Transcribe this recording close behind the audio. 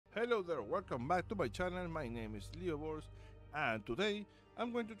Hello there, welcome back to my channel. My name is Leobors, and today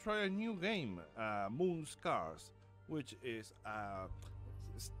I'm going to try a new game, MOONSCARS, which is a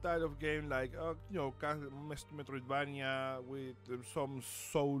style of game like Metroidvania with some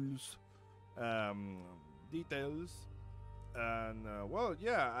Souls um, details. And well,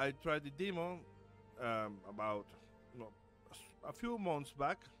 yeah, I tried the demo about a few months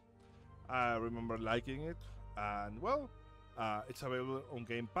back. I remember liking it, and well, it's available on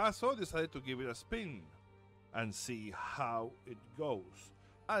Game Pass, so I decided to give it a spin and see how it goes.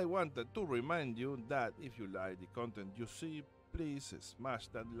 I wanted to remind you that if you like the content you see, please smash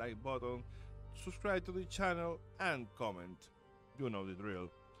that like button, subscribe to the channel, and comment. You know the drill.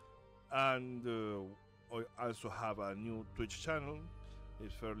 And I also have a new Twitch channel.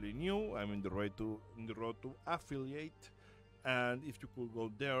 It's fairly new. I'm in the road to affiliate. And if you could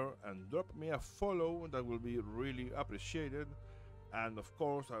go there and drop me a follow, that will be really appreciated. And of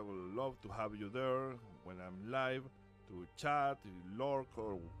course, I would love to have you there when I'm live to chat, lurk,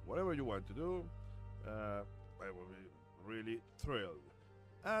 or whatever you want to do. I will be really thrilled.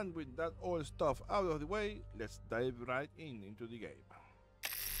 And with that all stuff out of the way, let's dive right into the game.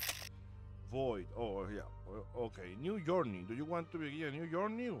 Void. Oh, yeah. Okay, new journey. Do you want to begin a new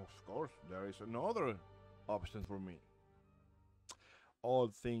journey? Of course, there is another option for me. All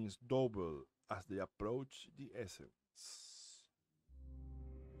things double as they approach the essence.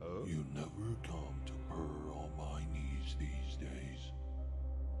 Oh? You never come to purr on my knees these days.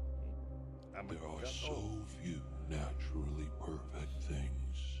 There are so few naturally perfect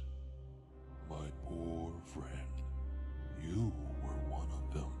things. My poor friend, you were one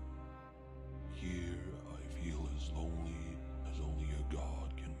of them. Here I feel as lonely as only a god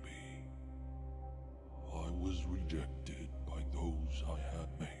can be. I was rejected by those I had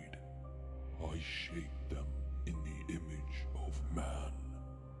made. I shaped them in the image of man.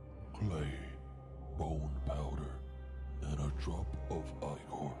 Clay, bone powder, and a drop of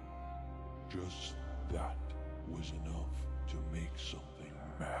ichor. Just that was enough to make something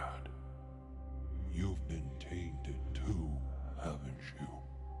mad. You've been tainted too, haven't you?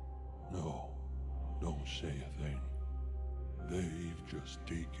 No, don't say a thing. They've just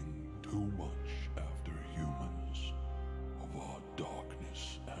taken too much after humans, of our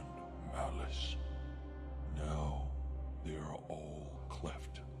darkness and malice. Now they are all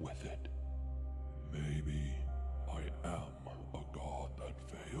cleft with it. Maybe I am a god that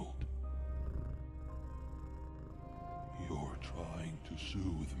failed. You're trying to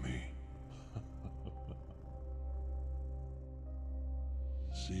soothe me.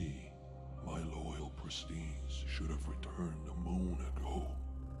 See, my loyal pristines should have returned a moon ago.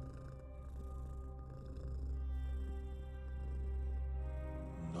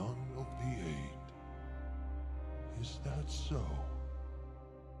 None of the 8. Is that so?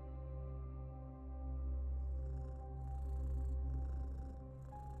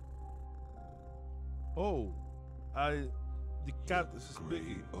 Oh, the cat is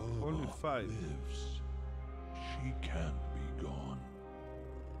speaking. Only 5. Lives. She can't be gone.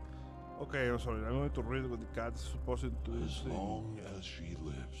 Okay, I'm sorry. I'm going to read what the cat is supposed to As say. long as she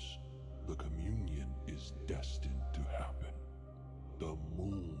lives, the communion is destined to happen. The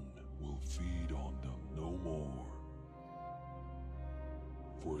moon will feed on them no more.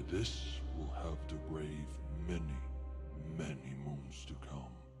 For this will have to brave many, many moons to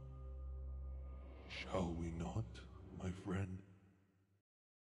come. Shall we not, my friend?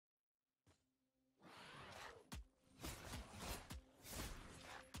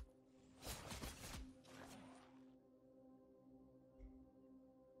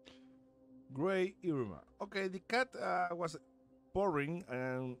 Grey Irma. Okay, the cat was purring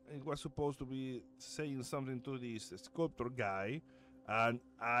and it was supposed to be saying something to this sculptor guy, and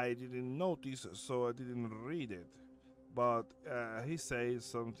I didn't notice, so I didn't read it. But he says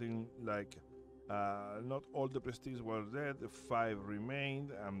something like, not all the prestige were dead, 5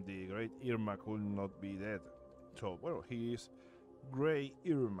 remained, and the great Irma could not be dead. So, well, he is Grey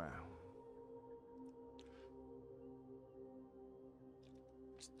Irma.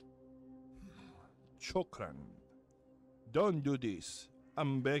 Chokran. Don't do this.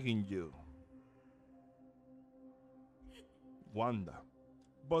 I'm begging you. Wanda.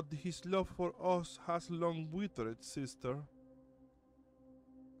 But his love for us has long withered, sister.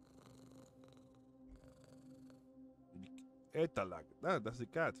 Etalak. That's the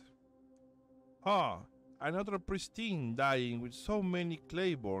cat. Ah, another pristine dying with so many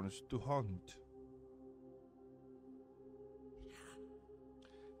claibornes to hunt.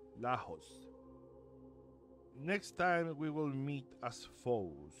 Lajos. Next time we will meet as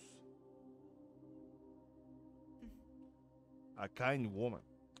foes. A kind woman.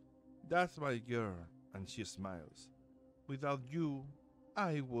 That's my girl, and she smiles. Without you,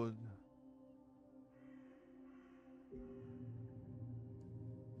 I would.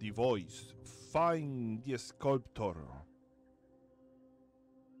 The voice. Find the sculptor.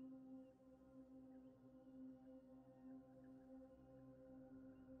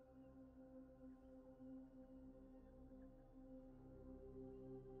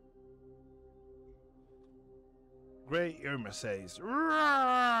 Grey Irma says, "Roar!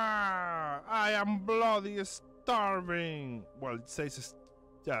 I am bloody starving." Well, it says,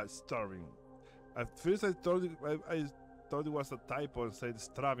 yeah, starving. At first, I thought I thought it was a typo and said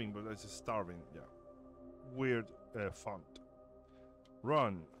starving, but it's starving. Yeah, weird font.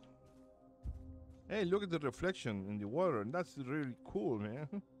 Run. Hey, look at the reflection in the water, and that's really cool,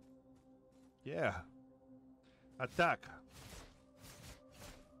 man. Yeah. Attack.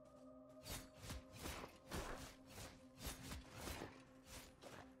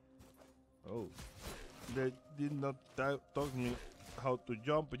 Oh, they did not taught me how to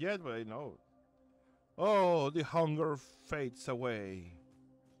jump yet, but I know. Oh, the hunger fades away.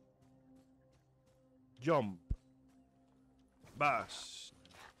 Jump. Bash.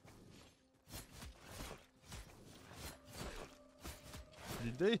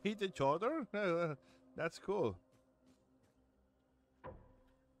 Did they hit each other? That's cool.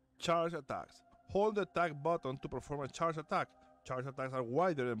 Charge attacks. Hold the attack button to perform a charge attack. Charge attacks are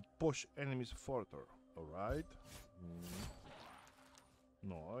wider and push enemies further. Alright.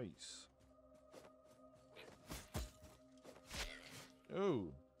 Nice. Oh.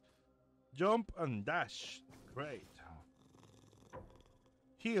 Jump and dash. Great.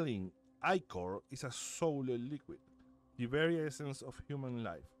 Healing. Ichor is a soul liquid, the very essence of human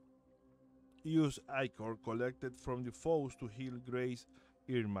life. Use ichor collected from the foes to heal Grace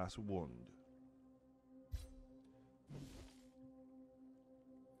Irma's wound.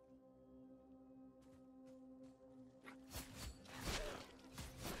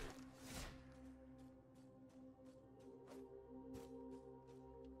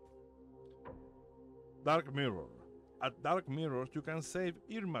 Dark Mirror. At Dark Mirrors, you can save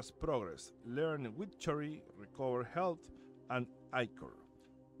Irma's progress, learn witchery, recover health, and ichor.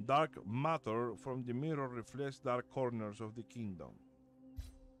 Dark matter from the mirror reflects dark corners of the kingdom.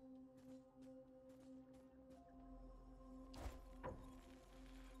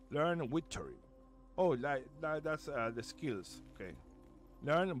 Learn witchery. Oh, that's the skills. Okay.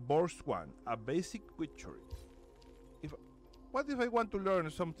 Learn Burst 1, a basic witchery. What if I want to learn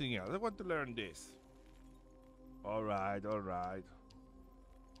something else? I want to learn this. Alright, alright.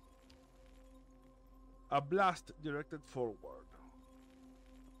 A blast directed forward.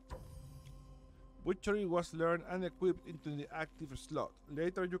 Witchery was learned and equipped into the active slot.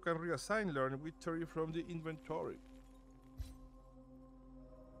 Later you can reassign learn witchery from the inventory.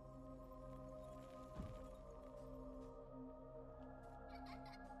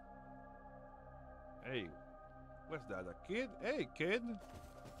 Hey, what's that, a kid? Hey, kid!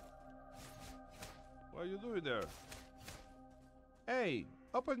 What are you doing there? Hey,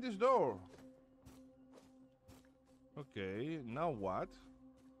 open this door! Okay, now what?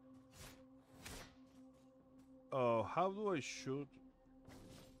 How do I shoot?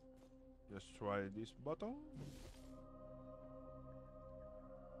 Let's try this button.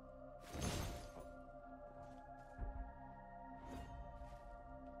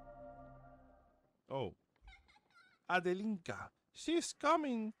 Oh. Adelinka, she's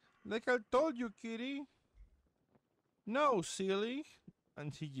coming! Like I told you, kitty. No, silly.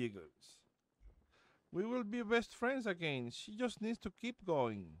 And she giggles. We will be best friends again. She just needs to keep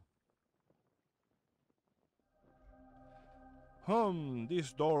going.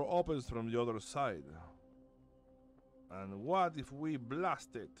 This door opens from the other side. And what if we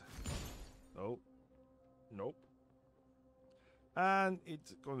blast it? Oh, nope. And it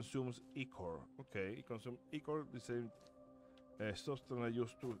consumes ichor. Okay, it consumes ichor, the same substance I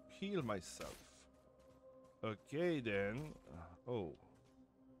used to heal myself. Okay then. Oh.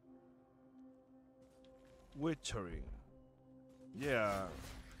 Witchery. Yeah.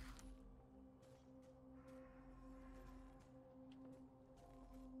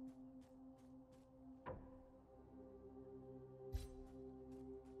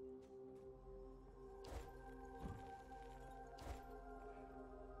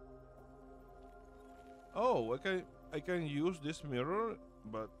 Oh, I can use this mirror,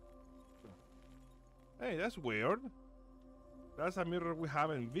 but hey, that's weird. That's a mirror we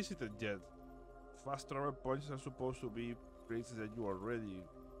haven't visited yet. Fast travel points are supposed to be places that you already.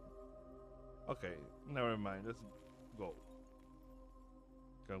 Okay, never mind. Let's go.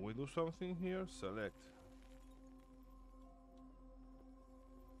 Can we do something here? Select.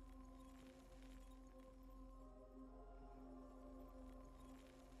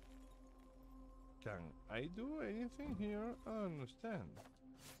 Can I do anything here? I don't understand.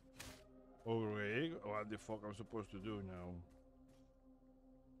 Okay, what the fuck I'm supposed to do now?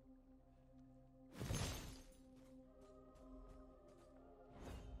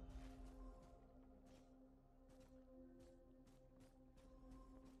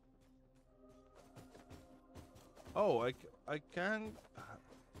 Oh, I can.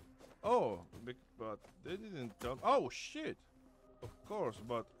 Oh, but they didn't tell. Oh shit! Of course,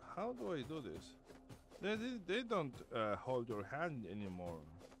 but how do I do this? They don't hold your hand anymore.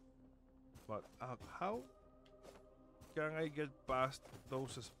 But how can I get past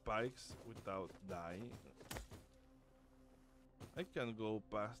those spikes without dying? I can't go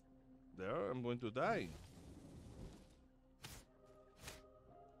past there. I'm going to die.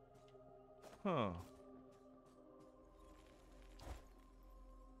 Huh.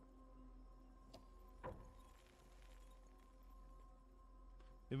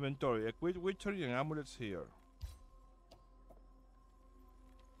 Inventory. Equip witchery and amulets here.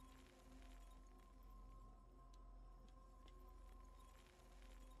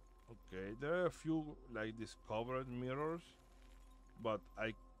 Okay, there are a few like discovered mirrors, but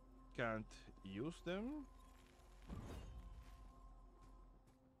I can't use them.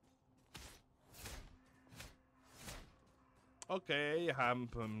 Okay, I'm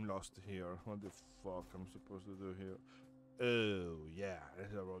lost here. What the fuck I'm supposed to do here? Oh yeah,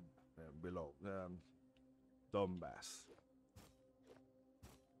 there's a road below. Donbass.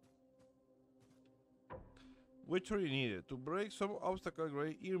 Witchery needed. To break some obstacle,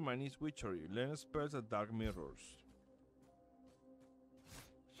 Grey Irma needs witchery. Learn spells at dark mirrors.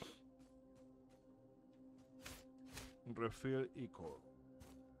 Refill Echo.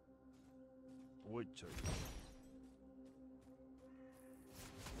 Witchery.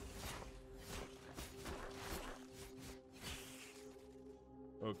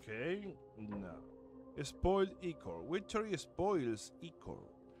 Okay, no. Spoiled Ichor. Witchery spoils Ichor.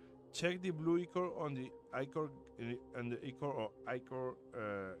 Check the blue Ichor on the Ichor and the Ichor or Ichor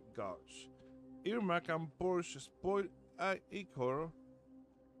gauge. Irma can purge spoiled Ichor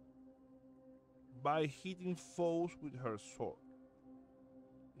by hitting foes with her sword.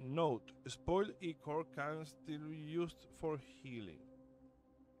 Note: spoiled Ichor can still be used for healing.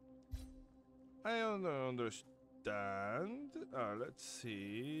 I don't understand. Let's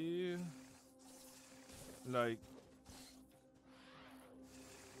see. Like.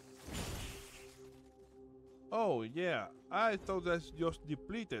 Oh, yeah. I thought that's just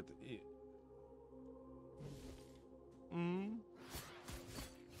depleted. Hmm.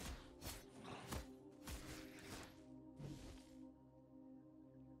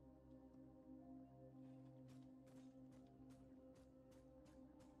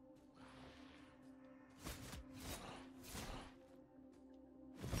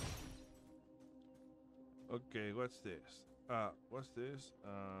 Okay, what's this? What's this?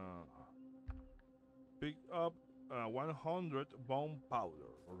 Pick up 100 bone powder.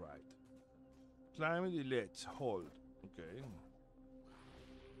 Alright. Climb the ledge. Hold. Okay.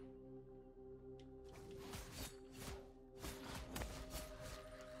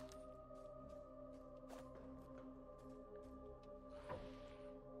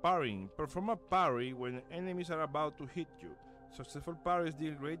 Parrying. Perform a parry when enemies are about to hit you. Successful parries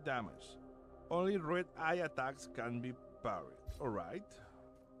deal great damage. Only red eye attacks can be parried. Alright.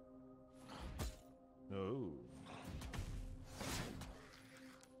 Oh.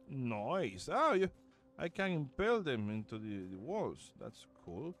 Nice. Oh, I can impale them into the walls. That's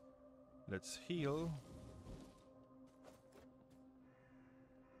cool. Let's heal.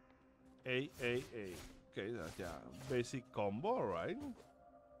 A. Okay, that's yeah. Basic combo, right?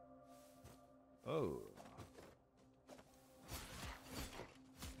 Oh.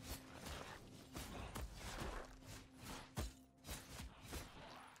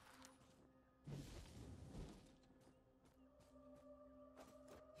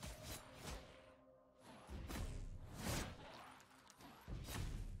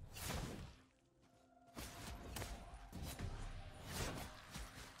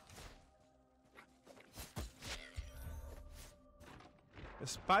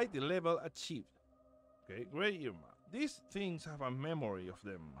 Despite the level achieved. Okay, Grey Irma. These things have a memory of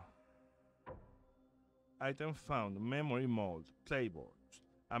them. Item found. Memory mold. Claibornes.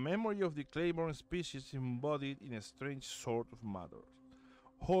 A memory of the Claiborne species embodied in a strange sort of matter.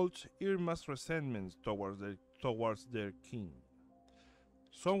 Holds Irma's resentments towards their king.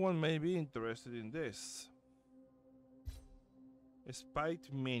 Someone may be interested in this.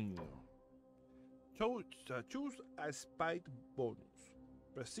 Spite menu. Choose a spite bonus.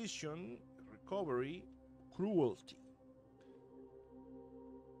 Precision, recovery, cruelty.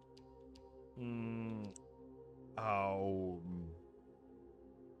 Mm, oh.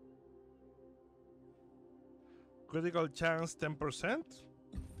 Critical chance 10%?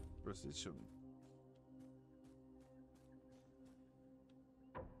 Precision.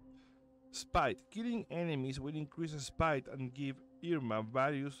 Spite. Killing enemies will increase spite and give Irma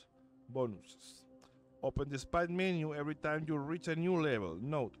various bonuses. Open the spite menu every time you reach a new level.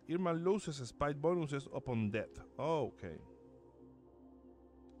 Note, Irma loses spite bonuses upon death. Oh, okay.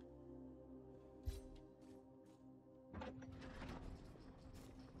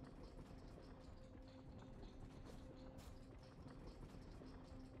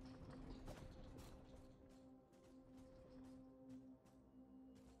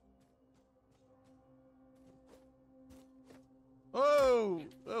 Oh!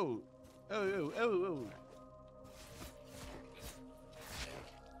 Oh! Oh, oh, oh, oh.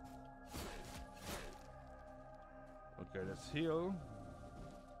 Okay, let's heal.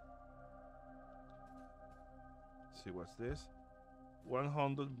 See what's this?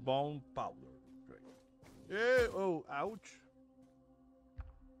 100 bone powder. Great. Yeah, oh, ouch.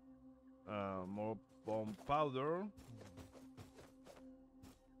 More bone powder.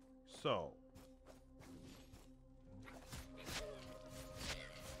 So.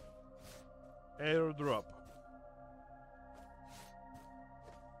 Airdrop.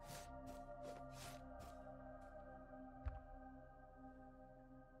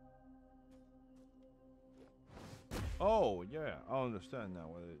 Oh, yeah, I understand now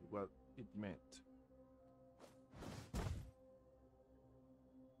what it meant.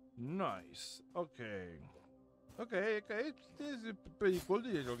 Nice. Okay. Okay. This is a pretty cool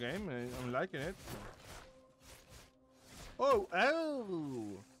digital game. I'm liking it. Oh,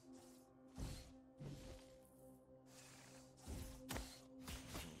 oh!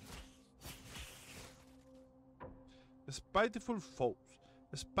 Spiteful foes.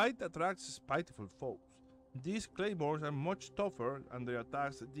 Spite attracts spiteful foes. These claymores are much tougher and their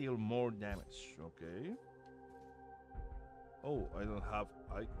attacks deal more damage. Okay. Oh, I don't have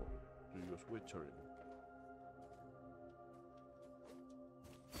icon to use witchery.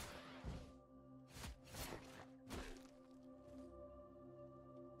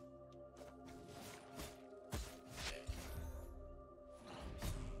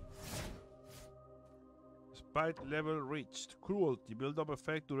 Spite level reached. Cruelty. Build up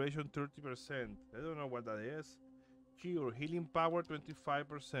effect. Duration 30%. I don't know what that is. Cure. Healing power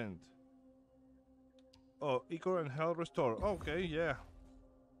 25%. Oh, Ichor and Health Restore. Okay, yeah.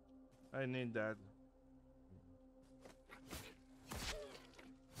 I need that.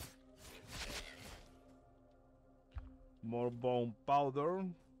 More bone powder.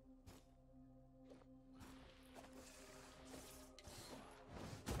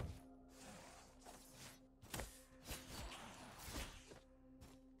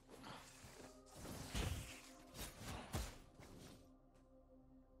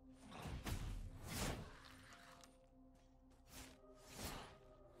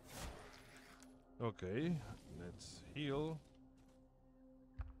 Okay, let's heal.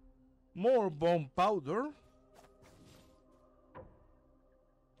 More bone powder.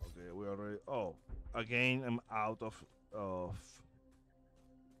 Okay, we already. Oh, again, I'm out of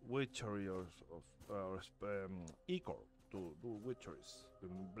witchery or Ichor to do witcheries to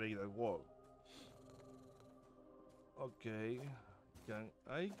break that wall. Okay, can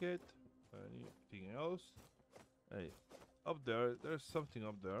I get anything else? Hey, up there, there's something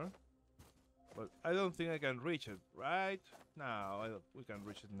up there. But I don't think I can reach it, right? No, we can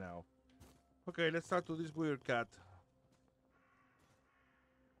reach it now. Okay, let's talk to this weird cat.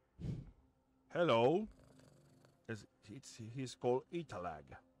 Hello. He's called Italag.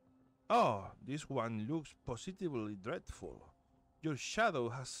 Oh, this one looks positively dreadful. Your shadow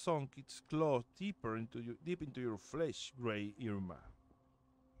has sunk its claws deep into your flesh, Grey Irma.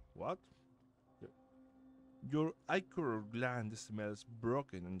 What? Your ichor gland smells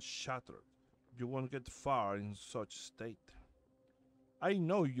broken and shattered. You won't get far in such state. I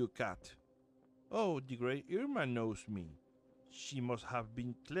know you, cat. Oh, the Grey Irma knows me. She must have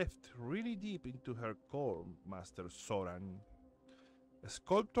been cleft really deep into her core, Master Soran. A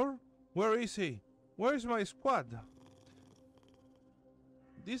sculptor? Where is he? Where is my squad?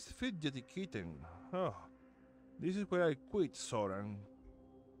 This fidgety kitten. Oh, this is where I quit, Soran.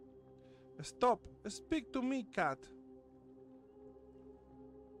 Stop! Speak to me, cat!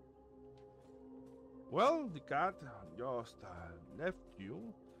 Well, the cat just left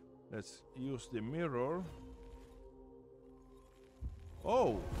you. Let's use the mirror.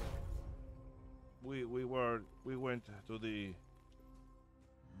 Oh, we went to the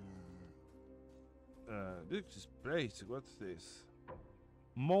this place. What's this?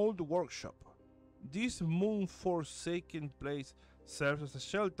 Mold workshop. This moon-forsaken place serves as a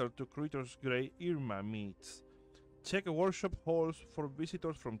shelter to creatures Grey Irma meets. Check workshop halls for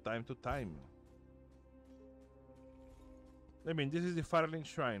visitors from time to time. I mean, this is the Firelink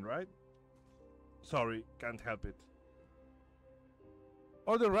Shrine, right? Sorry, can't help it.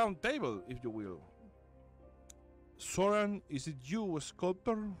 Or the round table, if you will. Soran, is it you, a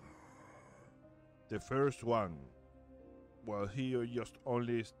sculptor? The first one. Well, he just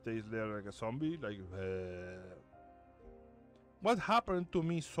only stays there like a zombie, like... What happened to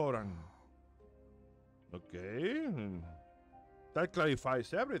me, Soran? Okay, that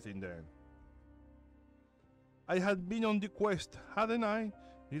clarifies everything then. I had been on the quest, hadn't I?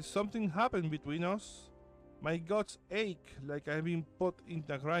 Did something happen between us? My guts ache like I've been put in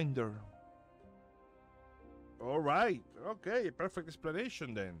a grinder. Alright, okay, perfect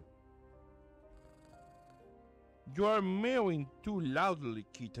explanation then. You are mewing too loudly,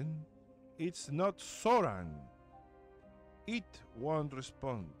 kitten. It's not Soran. It won't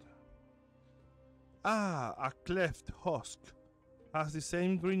respond. Ah, a cleft husk. Has the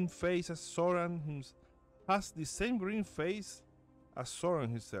same green face as Soran himself. Has the same green face as Soran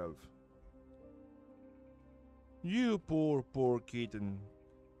himself. You poor kitten.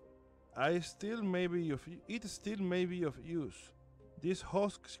 It still may be of use. These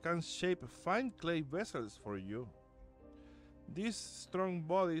husks can shape fine clay vessels for you. These strong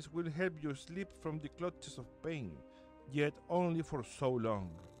bodies will help you slip from the clutches of pain, yet only for so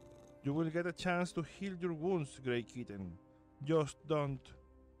long. You will get a chance to heal your wounds, Grey Kitten. Just don't.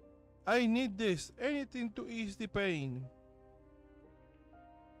 I need this, anything to ease the pain.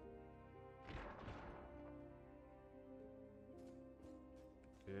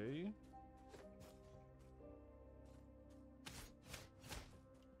 Okay.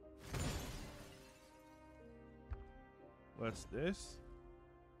 What's this?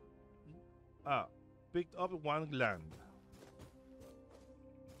 Ah, picked up one gland.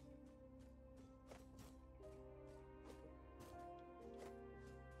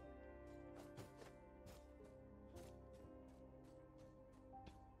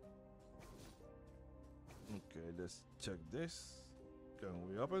 Okay, let's check this. Can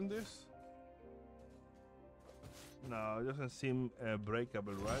we open this? No, it doesn't seem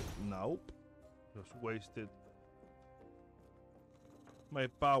breakable, right? Nope. Just wasted my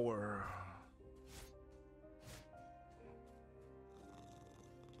power.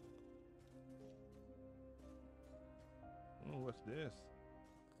 Oh, what's this?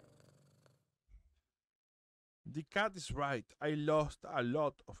 The cat is right. I lost a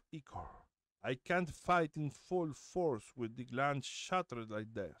lot of ichor. I can't fight in full force with the gland shattered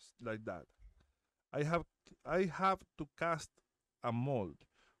like that. I have to cast a mold,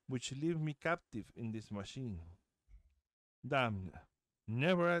 which leaves me captive in this machine. Damn,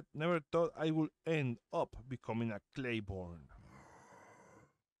 never thought I would end up becoming a Claiborne.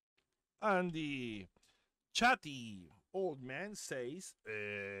 And the chatty old man says,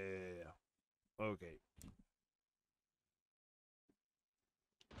 okay.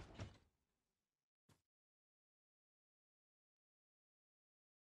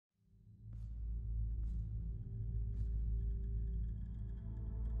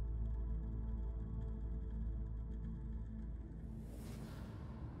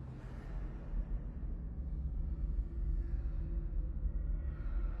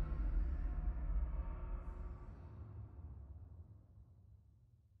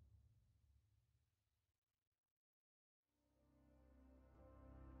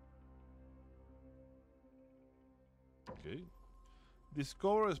 Okay.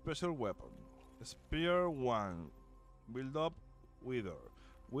 Discover a special weapon. Spear 1. Build up Wither.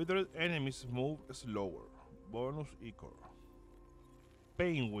 Withered enemies move slower. Bonus Ichor.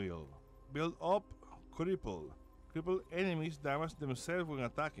 Pain Wheel. Build up Cripple. Crippled enemies damage themselves when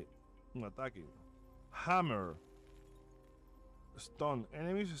attacking. Hammer. Stun.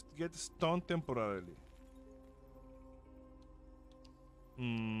 Enemies get stunned temporarily.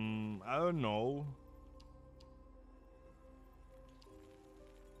 I don't know.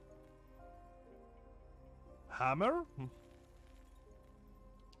 Hammer?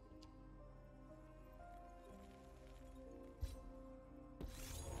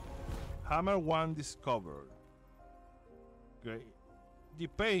 Hammer 1 discovered. Great. The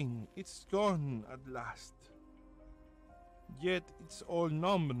pain, it's gone at last. Yet it's all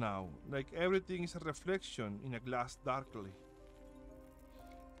numb now, like everything is a reflection in a glass darkly.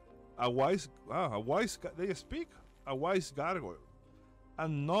 They speak? A wise gargoyle.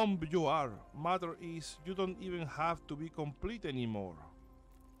 And numb you are. Matter is, you don't even have to be complete anymore.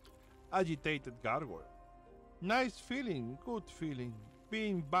 Agitated gargoyle. Nice feeling, good feeling.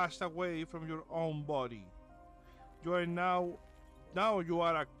 being bashed away from your own body. You are now you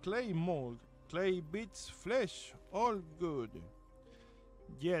are a clay mold. Clay beats flesh, all good.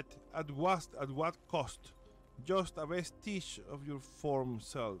 Yet, at what cost? Just a vestige of your former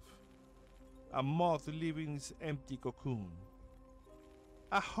self. A moth living in its empty cocoon.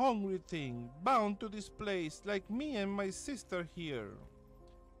 A hungry thing, bound to this place like me and my sister here.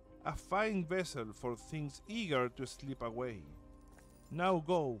 A fine vessel for things eager to slip away. Now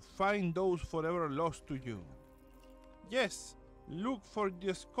go, find those forever lost to you. Yes, look for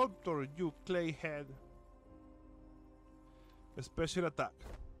the sculptor, you clay head. A special attack.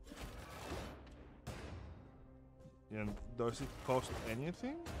 And does it cost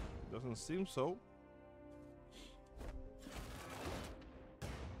anything? Doesn't seem so.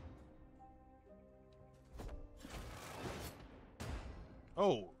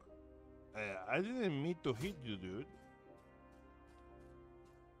 Oh, I didn't mean to hit you, dude.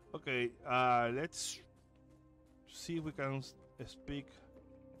 Okay, let's see if we can speak.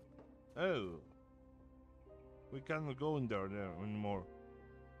 Oh, we cannot go in there anymore.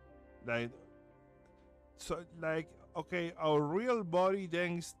 Like, okay, our real body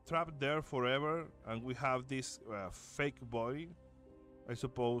then is trapped there forever, and we have this fake body. I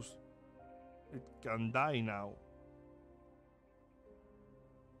suppose it can die now.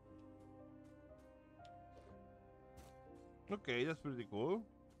 Okay, that's pretty cool.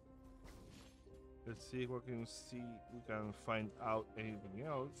 Let's see what we can find out anything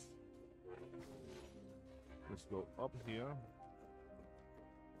else. Let's go up here.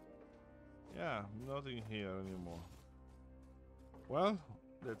 Yeah, nothing here anymore. Well,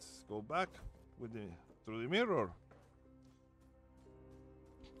 let's go back with through the mirror.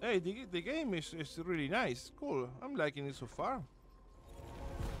 Hey, the game is really nice. Cool. I'm liking it so far.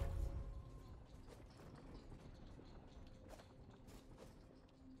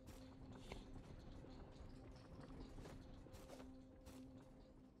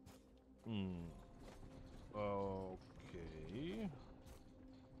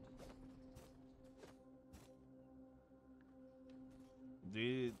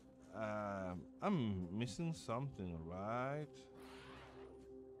 Okay. I'm missing something, right?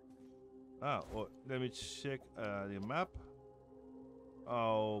 Oh, let me check the map.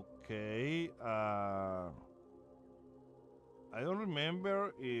 Okay. I don't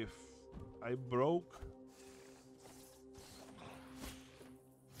remember if I broke.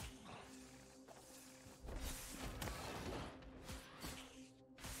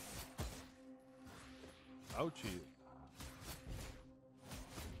 Ouchie.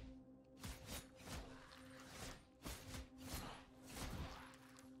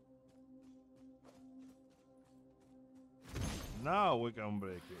 Now we can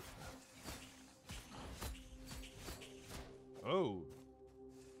break it. Oh.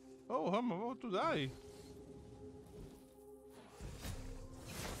 Oh, I'm about to die.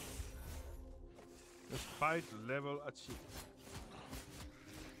 Despite level achieved.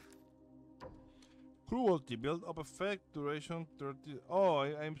 Cruelty, build up effect, duration 30. Oh,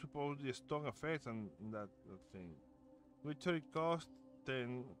 I'm supposed to stun effects and that thing. Victory cost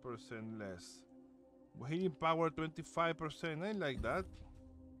 10% less. Healing power 25%. I like that.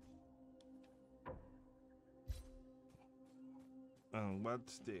 And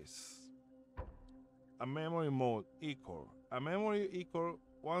what's this? A memory mode, Ichor. A memory Ichor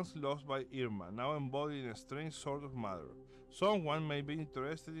once lost by Irma, now embodied in a strange sort of matter. Someone may be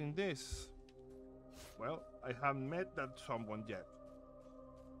interested in this. Well, I haven't met that someone yet.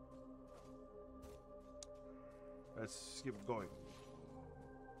 Let's keep going.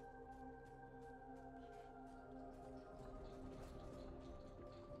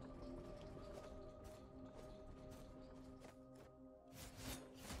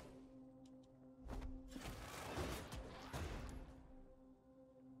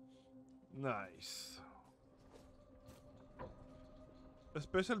 Nice.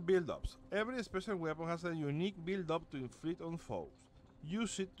 Special build-ups. Every special weapon has a unique build-up to inflict on foes.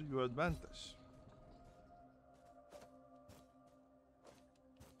 Use it to your advantage.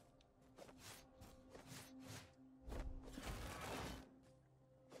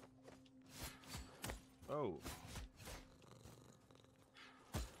 Oh.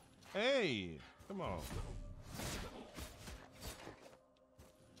 Hey! Come on.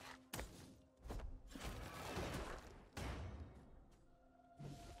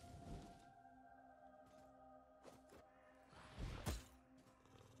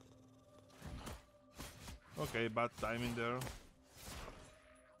 Okay, bad timing there.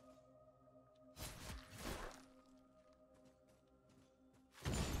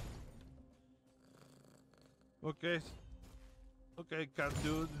 Okay. Okay, cat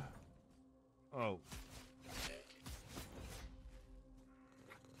dude. Oh.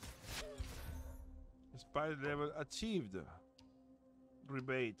 Spider level achieved.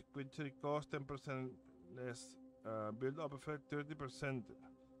 Rebate. Quickly cost 10% less. Build up effect 30%.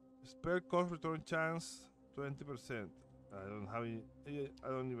 Spell cost return chance 20%. I don't have any, I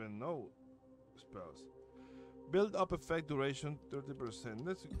don't even know spells. Build up effect duration 30%.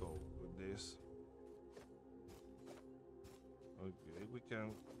 Let's go with this. Okay, we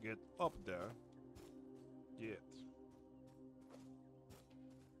can get up there. Yet.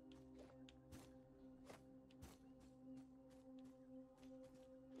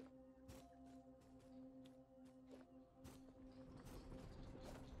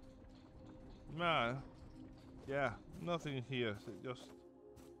 Nah, yeah, nothing here. So just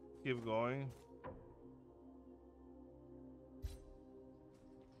keep going.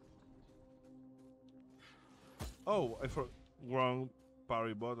 Oh, I forgot. Wrong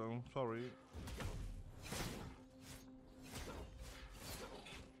parry button. Sorry.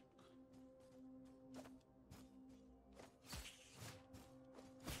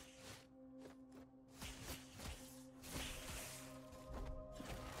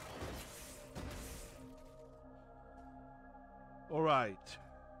 All right.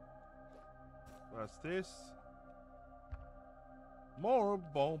 What's this? More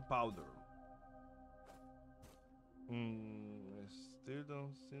bone powder. I still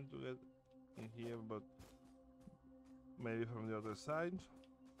don't seem to get in here, but maybe from the other side.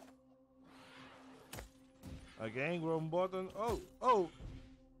 Again, wrong button. Oh, oh,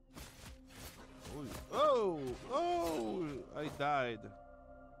 oh, oh! I died.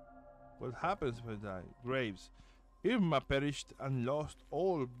 What happens if I die? Graves. Irma perished and lost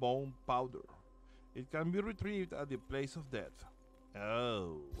all bone powder. It can be retrieved at the place of death.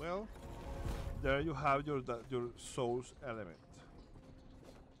 Oh, well, there you have your soul's element.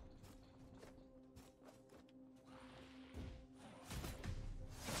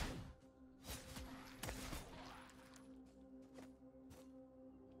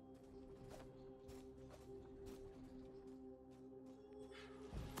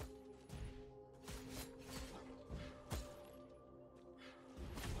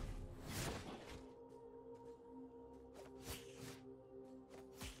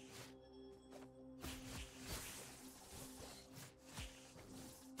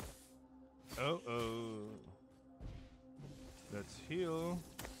 Uh-oh. Let's heal.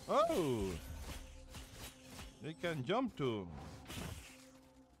 Oh! They can jump too.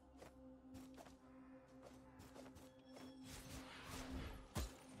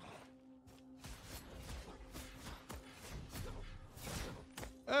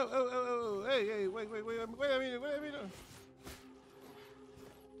 Oh, oh, oh, oh, hey, hey, wait a minute.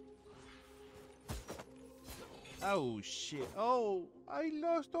 Oh, shit. Oh, I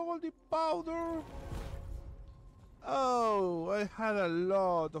lost all the powder. Oh, I had a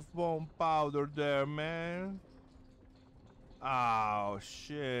lot of bone powder there, man. Oh,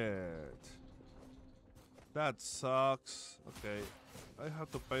 shit. That sucks. Okay, I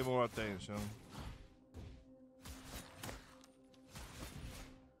have to pay more attention.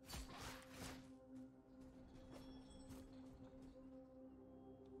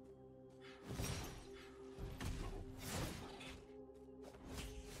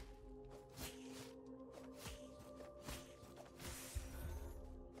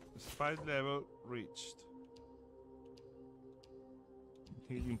 Fight level reached.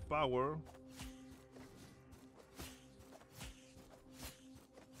 Healing power.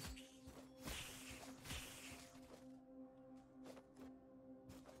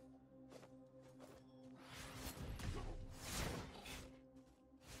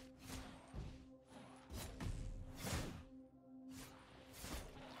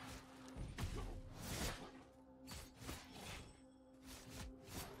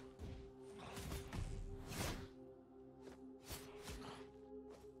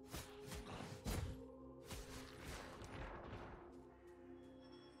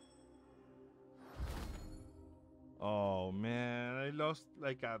 Oh man, I lost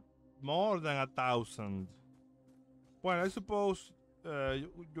like more than 1,000. Well, I suppose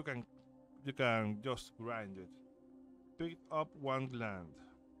you can just grind it. Pick up one gland.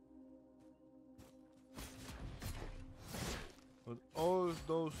 But all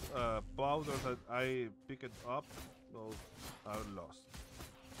those powders that I picked up, those are lost.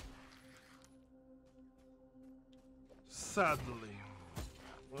 Sadly.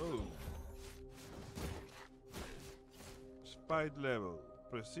 Oh. Spite level,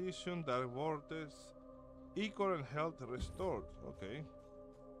 precision, dark vortex, equal and health restored. Okay.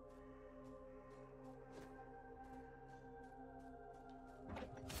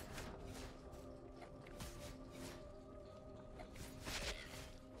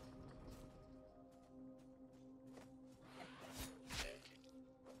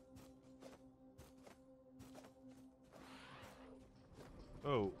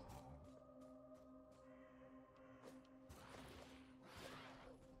 Oh.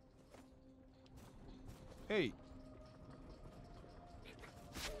 Hey.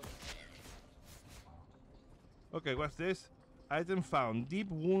 Okay, what's this? Item found. Deep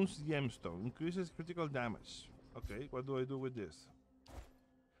Wounds Gemstone. Increases critical damage. Okay, what do I do with this?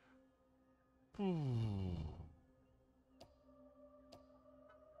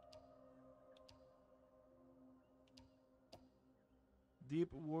 Deep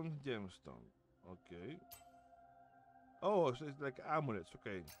Wounds Gemstone. Okay. Oh, so it's like amulets.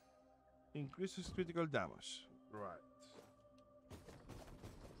 Okay. Increases critical damage. Right.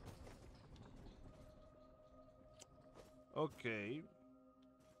 Okay.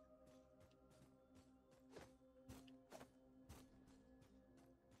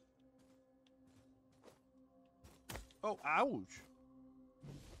 Oh, ouch.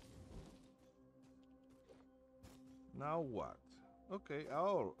 Now what? Okay,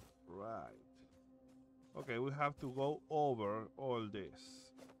 oh, right. Okay, we have to go over all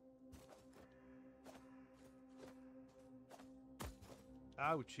this.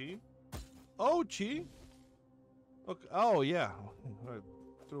 Ouchie. Ouchie! Okay, oh yeah, right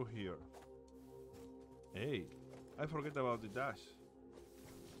through here. Hey, I forget about the dash.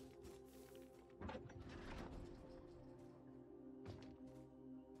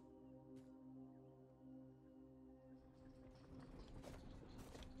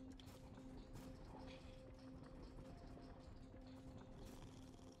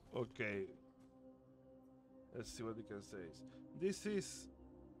 Okay. Let's see what we can say. This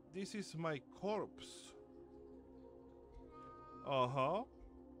is my corpse. Uh-huh.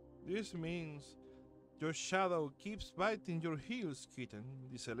 This means your shadow keeps biting your heels, kitten.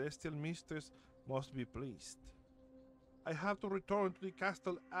 The celestial mistress must be pleased. I have to return to the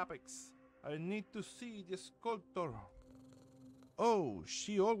castle apex. I need to see the sculptor. Oh,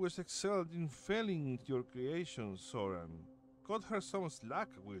 she always excelled in felling your creations, Soran. Cut her some slack,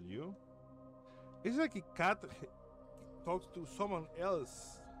 will you? It's like a cat talks to someone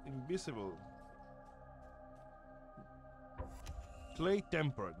else, invisible. Clay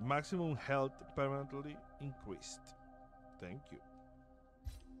tempered, maximum health permanently increased. Thank you.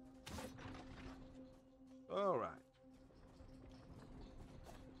 Alright.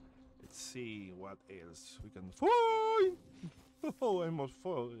 Let's see what else we can find. Oh, I almost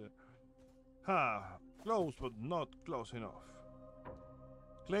fall. Ha! Close, but not close enough.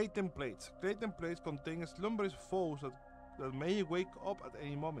 Clay templates. Clay templates contain slumberous foes that may wake up at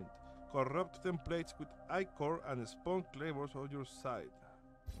any moment. Corrupt templates with ichor and spawn clavers on your side.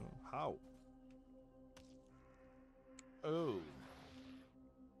 How? Oh.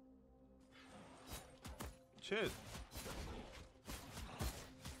 Shit.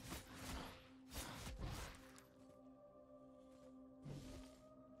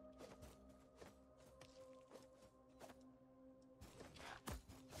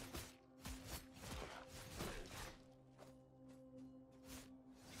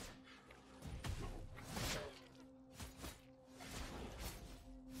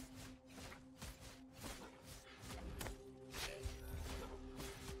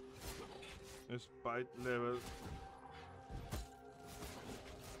 Spite level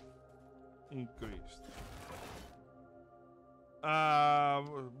increased.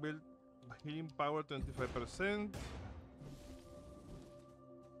 Build healing power 25%.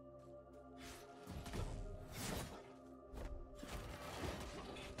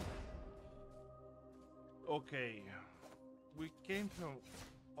 Okay, we came from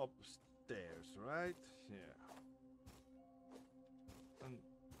upstairs, right? Yeah. And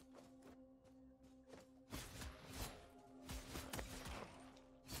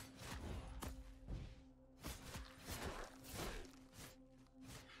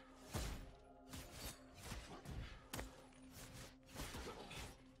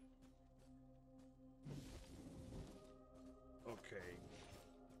okay,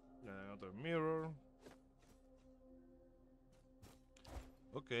 another mirror.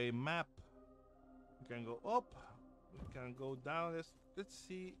 Okay, map. We can go up. We can go down. Let's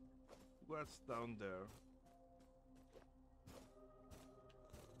see what's down there.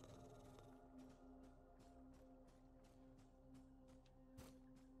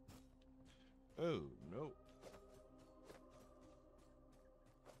 Oh no.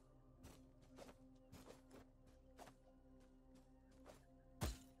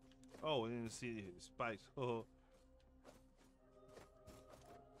 Oh, I didn't see the spikes. Oh.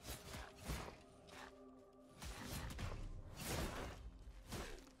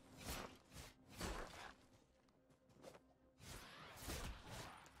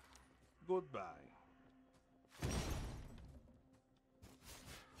 Goodbye.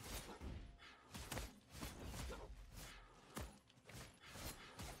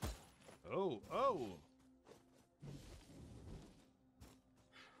 Oh.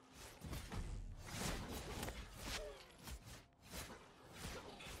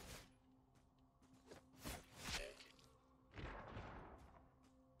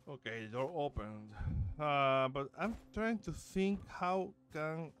 Okay, door opened. But I'm trying to think how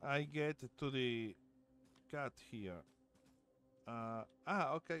can I get to the cat here.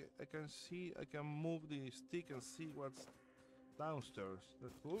 Okay, I can see, I can move the stick and see what's downstairs.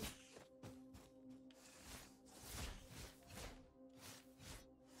 That's cool.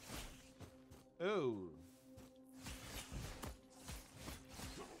 Oh.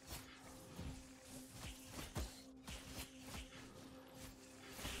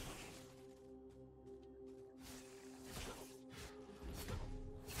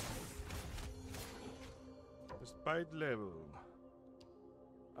 Spite level.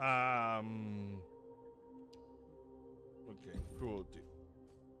 Okay, cruelty.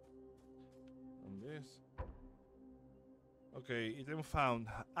 And this. Okay, item found.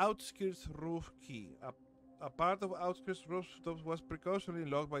 Outskirts roof key. A part of outskirts rooftop was precautionally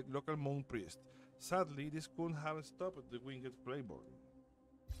locked by local monk priest. Sadly, this couldn't have stopped the winged claymore.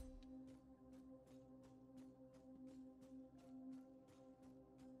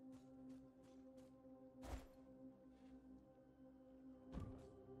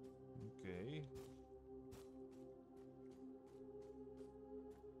 Okay.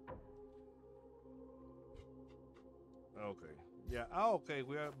 Okay. Yeah. Ah, okay.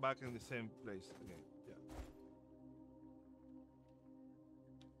 We are back in the same place again. Yeah.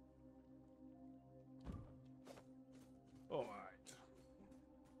 All right.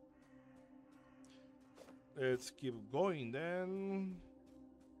 Let's keep going then.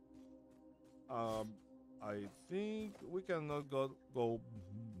 I think we cannot go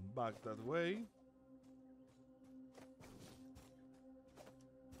back that way.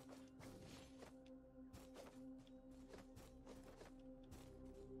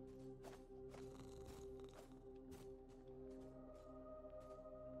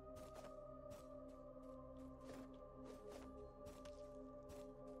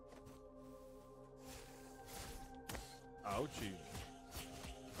 Ouchie.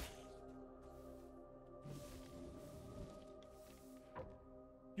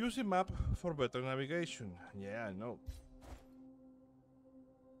 Use a map for better navigation. Yeah, I know.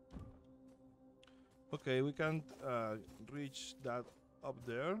 Okay, we can't reach that up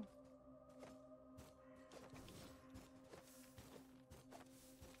there.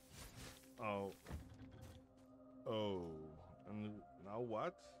 Oh. Oh. And now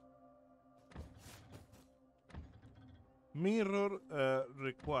what? Mirror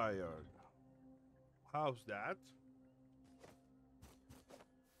required. How's that?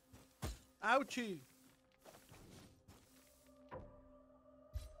 Ouchie!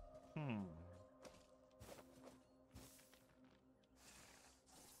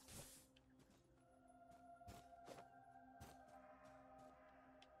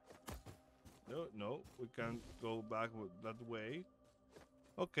 No, we can't go back that way.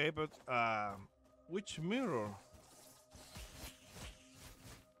 Okay, but which mirror?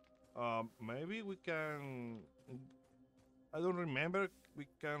 Maybe we can. I don't remember. We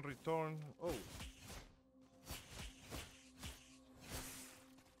can return. Oh,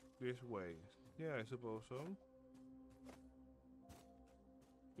 this way. Yeah, I suppose so.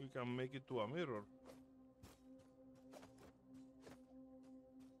 We can make it to a mirror.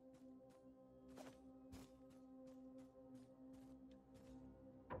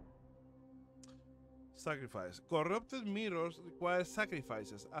 Sacrifice. Corrupted mirrors require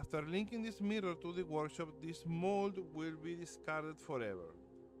sacrifices. After linking this mirror to the workshop, this mold will be discarded forever.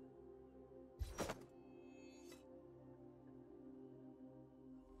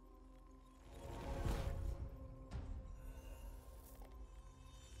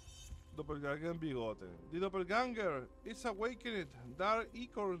 Doppelganger Bigote. The Doppelganger is awakened. Dark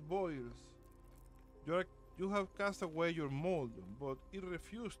ichor boils. You have cast away your mold, but it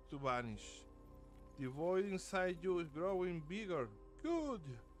refused to vanish. The void inside you is growing bigger. Good!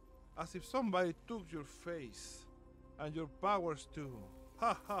 As if somebody took your face. And your powers too.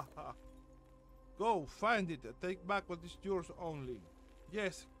 Ha ha ha! Go, find it, and take back what is yours only.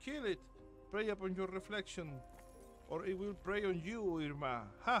 Yes, kill it! Prey upon your reflection. Or it will prey on you, Irma.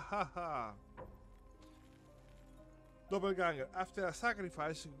 Ha ha ha! Doppelganger. After a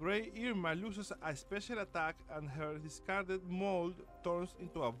sacrifice, Grey Irma loses a special attack and her discarded mold turns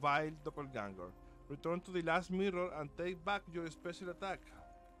into a vile doppelganger. Return to the last mirror and take back your special attack.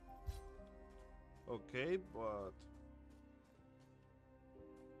 Okay, but...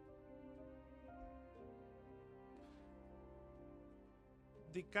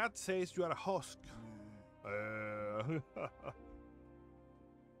 The cat says you are a husk.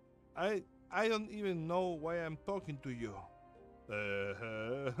 I don't even know why I'm talking to you.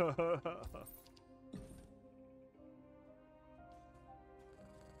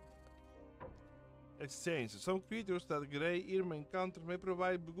 Exchange. Some creatures that Grey Irma encounters may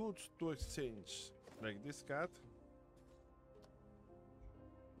provide goods to exchange. Like this cat.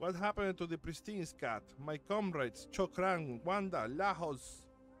 What happened to the pristine cat? My comrades, Chokran, Wanda, Lajos.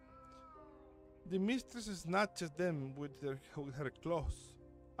 The mistress snatches them with her claws.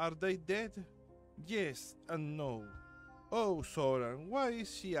 Are they dead? Yes and no. Oh, Soran, why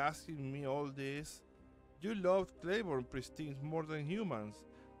is she asking me all this? You loved Claiborne pristines more than humans,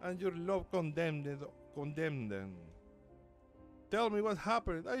 and your love condemned them. Tell me what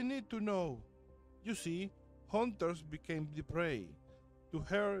happened. I need to know. You see, hunters became the prey. To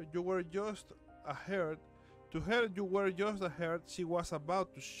her, you were just a herd. To her, you were just a herd she was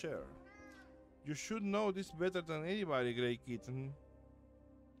about to share. You should know this better than anybody, Grey Kitten.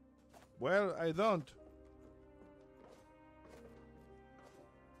 Well, I don't.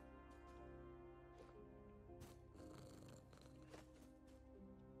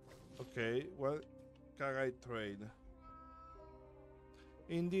 Okay, well, can I trade?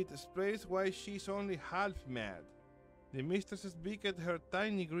 Indeed, explains why she's only half mad. The mistress beaked her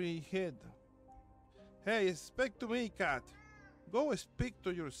tiny green head. Hey, speak to me, cat. Go speak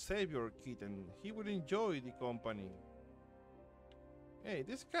to your savior, kitten. He will enjoy the company. Hey,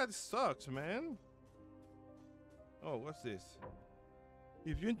 this cat sucks, man. Oh, what's this?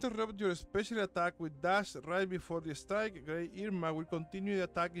 If you interrupt your special attack with dash right before the strike, Grey Irma will continue the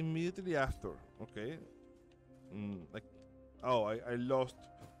attack immediately after. Okay. Like, oh, I lost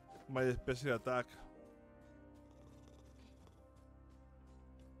my special attack.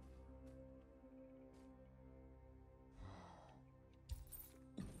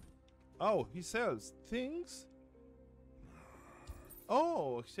 Oh, he sells things?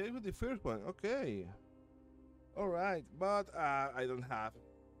 Oh, same with the first one. Okay. Alright, but I don't have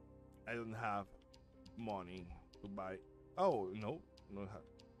money to buy. Oh, no.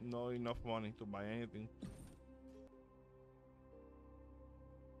 No enough money to buy anything.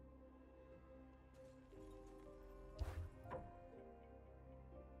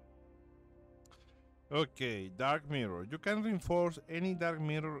 Okay, Dark Mirror. You can reinforce any Dark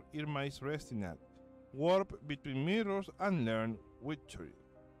Mirror Irma is resting at. Warp between mirrors and learn witchery.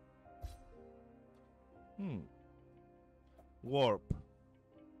 Warp.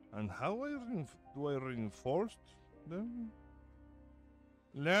 And how do I reinforce them?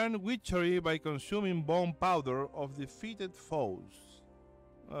 Learn witchery by consuming bone powder of defeated foes.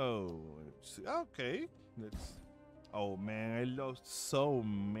 Oh, okay. Let's. Oh man, I lost so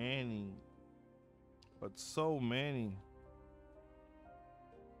many. But so many.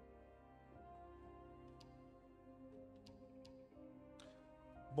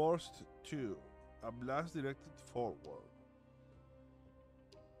 Burst 2. A blast directed forward.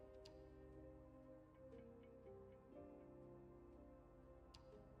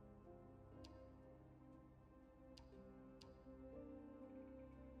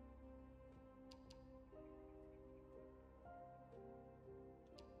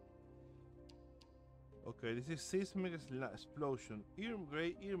 Okay, this is seismic explosion.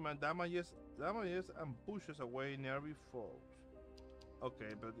 Grey Irma damages and pushes away nearby foes.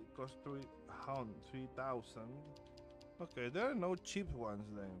 Okay, but it costs 3,000. Okay, there are no cheap ones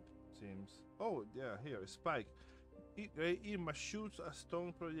then, seems. Oh, yeah, here, Spike. Grey Irma shoots a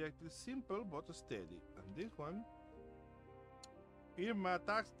stone projectile, simple but steady. And this one, Irma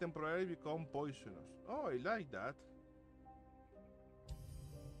attacks temporarily become poisonous. Oh, I like that.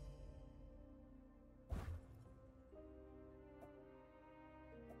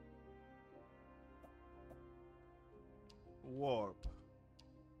 Warp.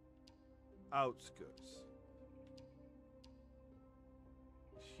 Outskirts.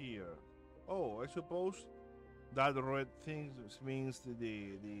 Here. Oh, I suppose that red thing means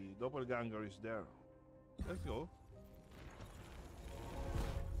the doppelganger is there. Let's go.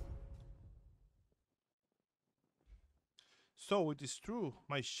 So it is true,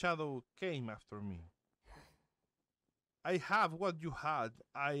 my shadow came after me. I have what you had.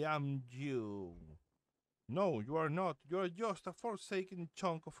 I am you. No, you are not. You are just a forsaken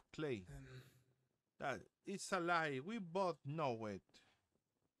chunk of clay. That it's a lie. We both know it.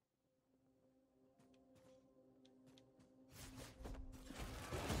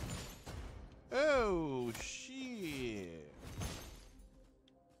 Oh, shit.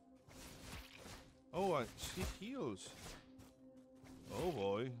 Oh, she heals. Oh,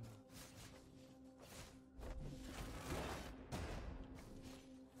 boy.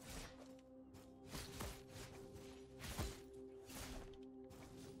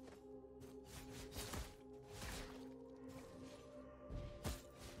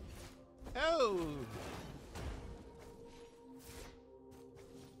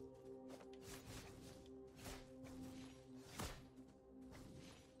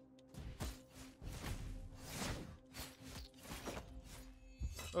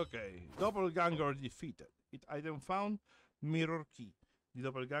 Okay, doppelganger defeated. Item found, mirror key. The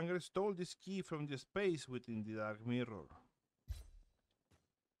doppelganger stole this key from the space within the dark mirror.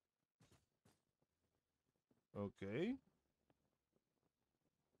 Okay.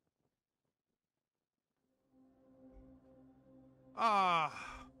 Ah!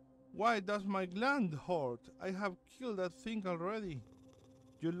 Why does my gland hurt? I have killed that thing already.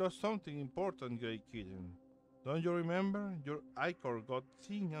 You lost something important, Grey Kitten. Don't you remember? Your ichor got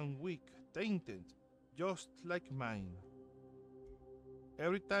thin and weak, tainted, just like mine.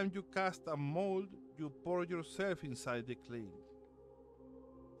 Every time you cast a mold, you pour yourself inside the clay.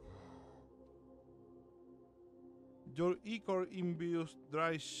 Your ichor imbues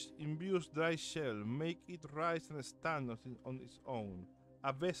dry shell, make it rise and stand on its own,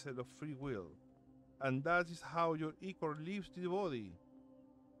 a vessel of free will. And that is how your ichor leaves the body.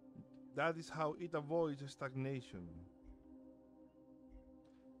 That is how it avoids stagnation.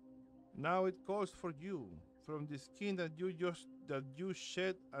 Now it calls for you, from the skin that you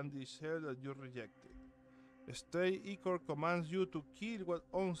shed and the shell that you rejected. Stray ichor commands you to kill what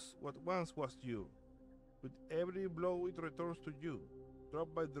once was you. With every blow it returns to you,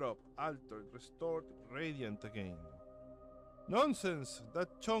 drop by drop, altered, restored, radiant again. Nonsense!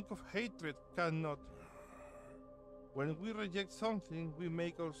 That chunk of hatred cannot. When we reject something, we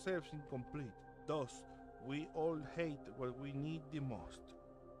make ourselves incomplete. Thus, we all hate what we need the most.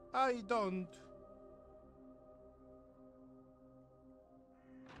 I don't.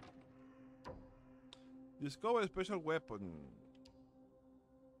 Discover a special weapon.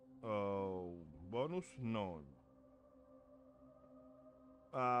 Oh, bonus? No.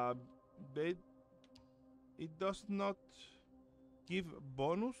 It does not give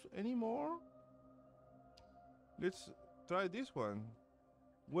bonus anymore? Let's try this one.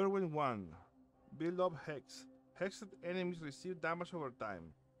 Whirlwind 1. Build up Hex. Hexed enemies receive damage over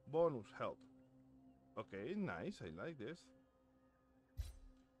time. Bonus health. Okay, nice. I like this.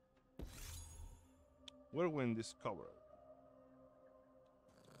 Whirlwind discovered.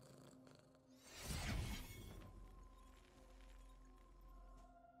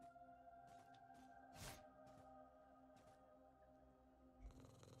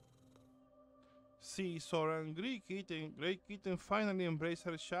 See, Soran, Grey Kitten finally embraced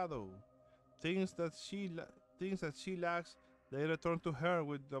her shadow. Things that she lacks, they return to her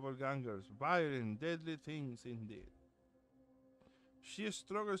with doppelgangers, violent, deadly things indeed. She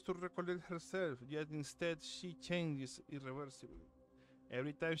struggles to recollect herself, yet instead she changes irreversibly.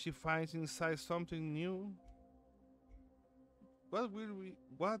 Every time she finds inside something new, what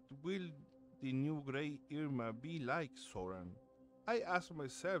will the new Grey Irma be like, Soran? I ask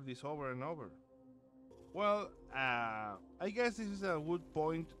myself this over and over. Well, I guess this is a good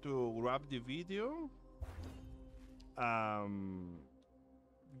point to wrap the video.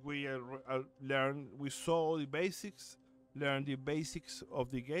 We saw the basics, learned the basics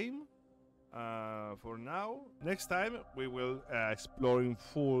of the game. For now, next time we will explore in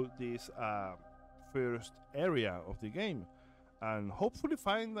full this first area of the game, and hopefully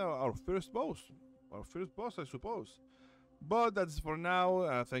find our first boss. I suppose. But that's for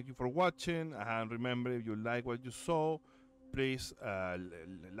now. Thank you for watching, and remember, if you like what you saw, please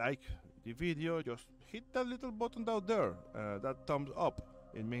like the video. Just hit that little button down there, that thumbs up.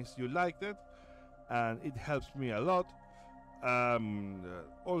 It means you liked it, and it helps me a lot.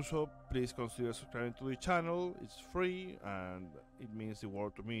 Also, please consider subscribing to the channel. It's free, and it means the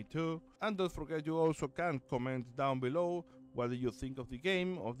world to me too. And don't forget, you also can comment down below what do you think of the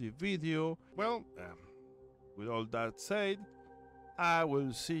game, of the video. Well, with all that said, I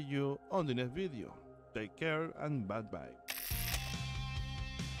will see you on the next video. Take care and bye-bye.